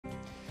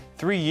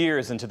3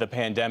 years into the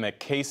pandemic,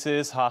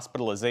 cases,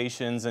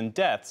 hospitalizations, and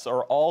deaths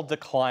are all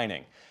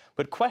declining.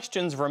 But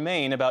questions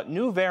remain about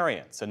new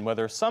variants and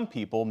whether some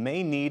people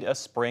may need a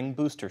spring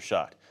booster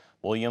shot.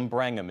 William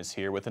Brangham is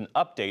here with an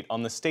update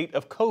on the state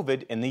of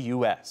COVID in the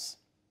U.S.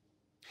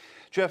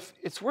 Jeff,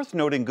 it's worth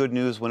noting good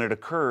news when it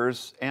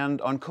occurs,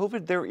 and on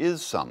COVID there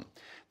is some.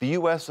 The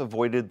U.S.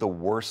 avoided the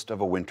worst of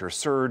a winter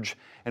surge,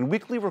 and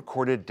weekly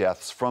recorded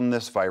deaths from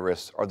this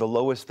virus are the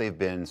lowest they've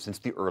been since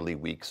the early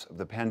weeks of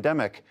the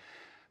pandemic.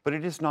 But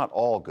it is not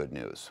all good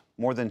news.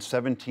 More than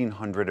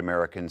 1,700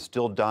 Americans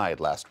still died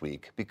last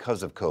week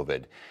because of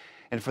COVID.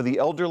 And for the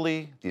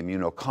elderly, the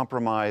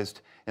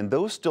immunocompromised, and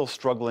those still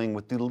struggling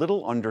with the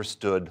little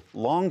understood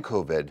long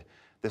COVID,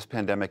 this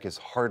pandemic is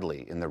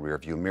hardly in the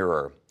rearview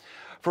mirror.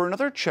 For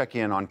another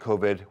check-in on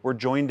COVID, we're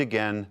joined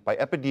again by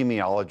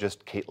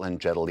epidemiologist Katelyn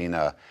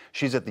Jetelina.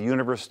 She's at the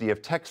University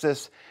of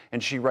Texas,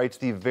 and she writes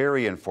the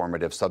very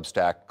informative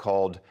Substack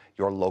called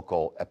Your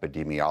Local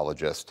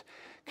Epidemiologist.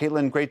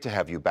 Katelyn, great to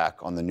have you back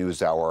on the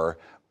NewsHour.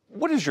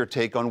 What is your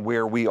take on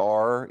where we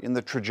are in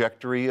the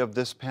trajectory of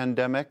this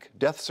pandemic?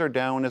 Deaths are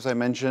down, as I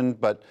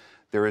mentioned, but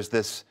there is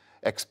this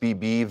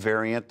XBB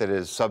variant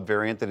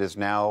subvariant that is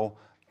now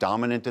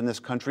dominant in this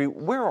country.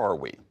 Where are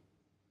we?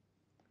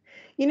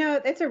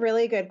 That's a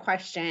really good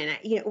question.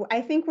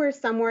 I think we're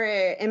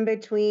somewhere in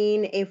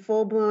between a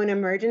full-blown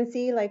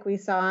emergency like we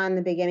saw in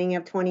the beginning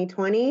of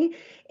 2020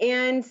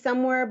 and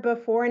somewhere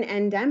before an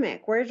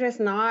endemic. We're just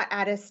not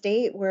at a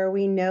state where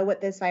we know what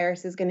this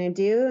virus is going to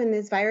do, and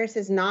this virus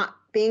is not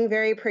being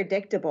very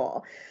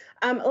predictable.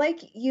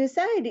 Like you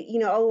said,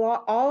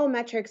 all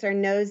metrics are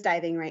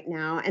nosediving right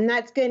now, and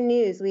that's good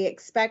news. We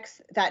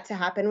expect that to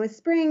happen with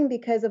spring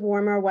because of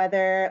warmer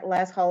weather,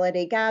 less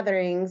holiday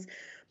gatherings.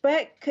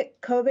 But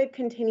COVID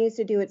continues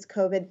to do its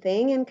COVID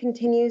thing and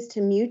continues to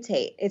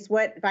mutate. It's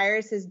what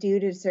viruses do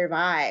to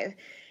survive.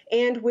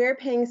 And we're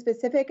paying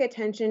specific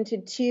attention to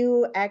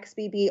two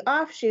XBB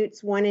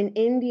offshoots, one in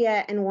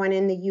India and one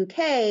in the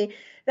UK,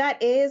 that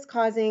is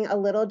causing a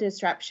little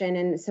disruption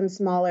in some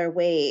smaller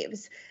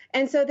waves.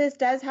 And so this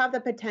does have the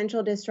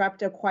potential to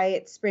disrupt a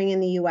quiet spring in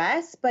the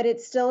US, but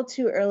it's still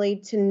too early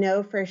to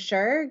know for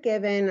sure,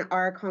 given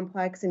our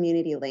complex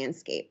immunity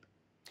landscape.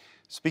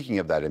 Speaking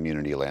of that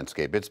immunity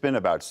landscape, it's been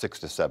about 6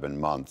 to 7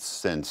 months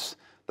since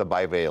the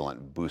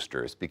bivalent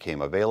boosters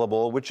became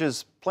available, which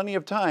is plenty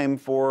of time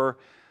for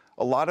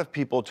a lot of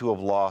people to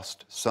have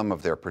lost some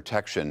of their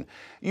protection.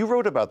 You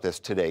wrote about this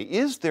today.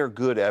 Is there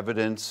good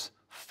evidence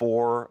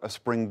for a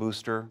spring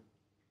booster?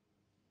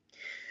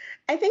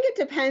 I think it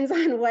depends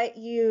on what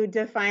you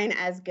define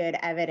as good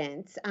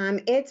evidence.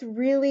 It's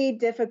really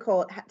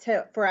difficult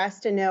for us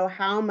to know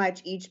how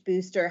much each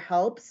booster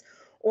helps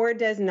or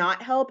does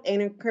not help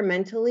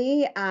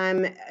incrementally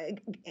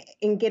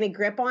and get a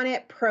grip on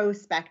it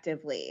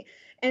prospectively.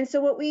 And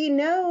so what we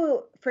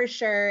know for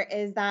sure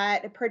is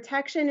that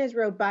protection is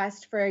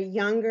robust for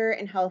younger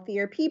and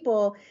healthier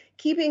people,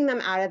 keeping them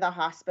out of the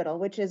hospital,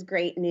 which is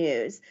great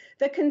news.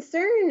 The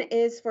concern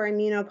is for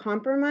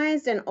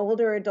immunocompromised and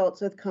older adults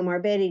with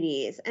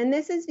comorbidities. And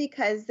this is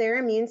because their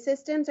immune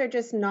systems are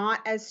just not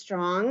as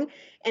strong,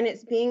 and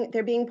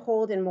they're being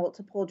pulled in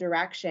multiple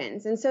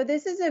directions. And so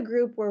this is a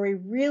group where we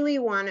really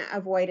want to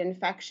avoid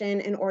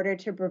infection in order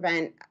to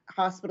prevent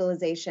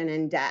hospitalization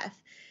and death.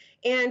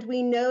 And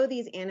we know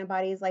these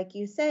antibodies, like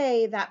you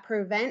say, that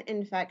prevent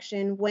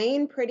infection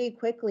wane pretty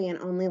quickly and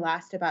only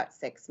last about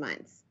 6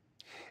 months.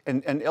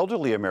 And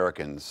elderly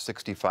Americans,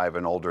 65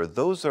 and older,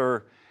 those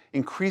are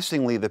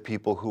increasingly the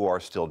people who are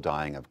still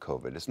dying of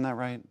COVID. Isn't that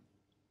right?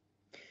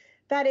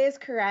 That is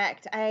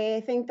correct.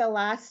 I think the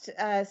last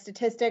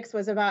statistics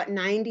was about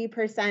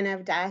 90%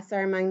 of deaths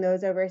are among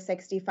those over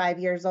 65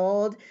 years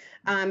old.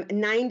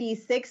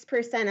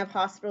 96% of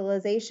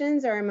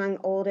hospitalizations are among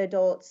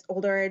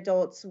older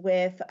adults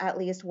with at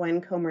least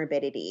one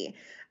comorbidity.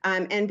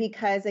 And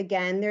because,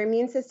 again, their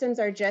immune systems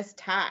are just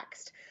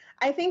taxed.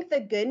 I think the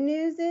good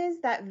news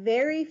is that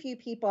very few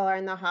people are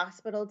in the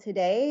hospital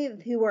today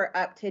who are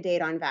up to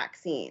date on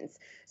vaccines.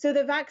 So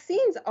the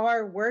vaccines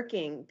are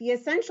working. The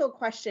essential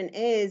question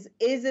is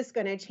this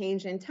going to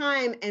change in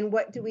time, and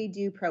what do we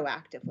do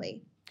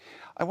proactively?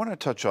 I want to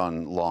touch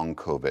on long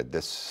COVID,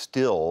 this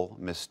still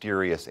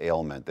mysterious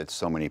ailment that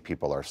so many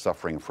people are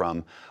suffering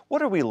from.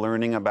 What are we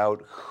learning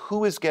about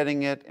who is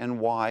getting it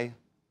and why?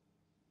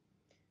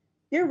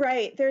 You're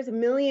right. There's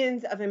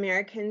millions of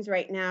Americans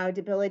right now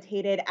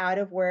debilitated, out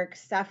of work,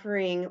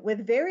 suffering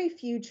with very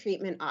few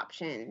treatment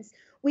options.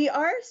 We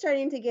are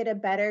starting to get a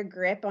better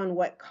grip on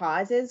what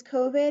causes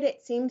COVID.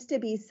 It seems to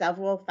be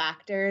several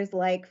factors,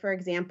 like, for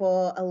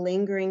example, a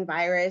lingering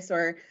virus,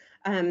 or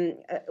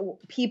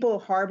people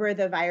harbor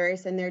the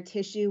virus in their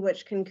tissue,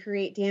 which can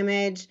create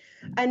damage.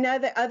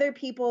 Other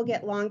people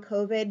get long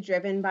COVID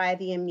driven by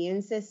the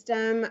immune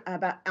system.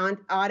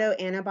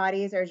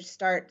 Autoantibodies or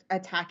start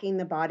attacking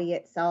the body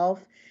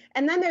itself.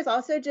 And then there's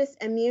also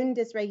just immune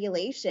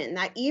dysregulation,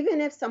 that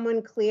even if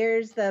someone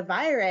clears the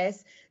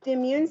virus, the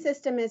immune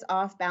system is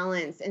off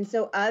balance. And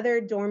so other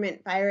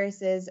dormant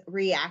viruses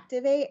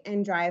reactivate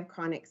and drive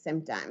chronic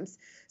symptoms.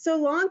 So,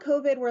 long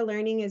COVID, we're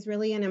learning, is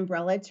really an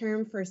umbrella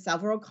term for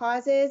several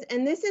causes.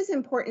 And this is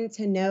important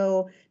to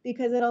know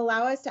because it'll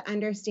allow us to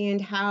understand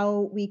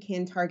how we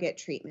can target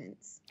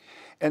treatments.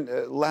 And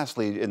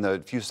lastly, in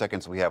the few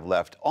seconds we have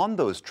left, on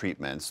those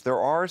treatments, there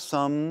are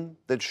some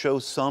that show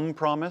some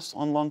promise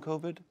on long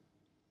COVID?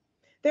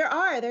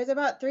 There's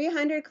about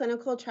 300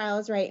 clinical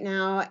trials right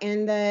now,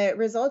 and the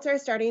results are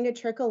starting to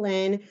trickle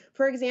in.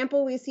 For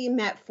example, we see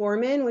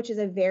metformin, which is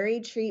a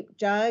very cheap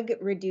drug,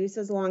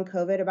 reduces long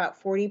COVID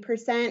about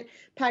 40%.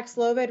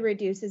 Paxlovid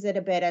reduces it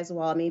a bit as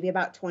well, maybe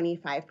about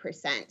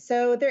 25%.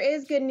 So there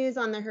is good news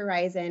on the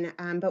horizon,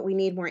 but we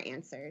need more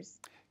answers.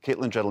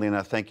 Katelyn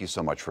Jetelina, thank you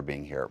so much for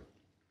being here.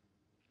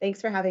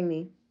 Thanks for having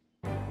me.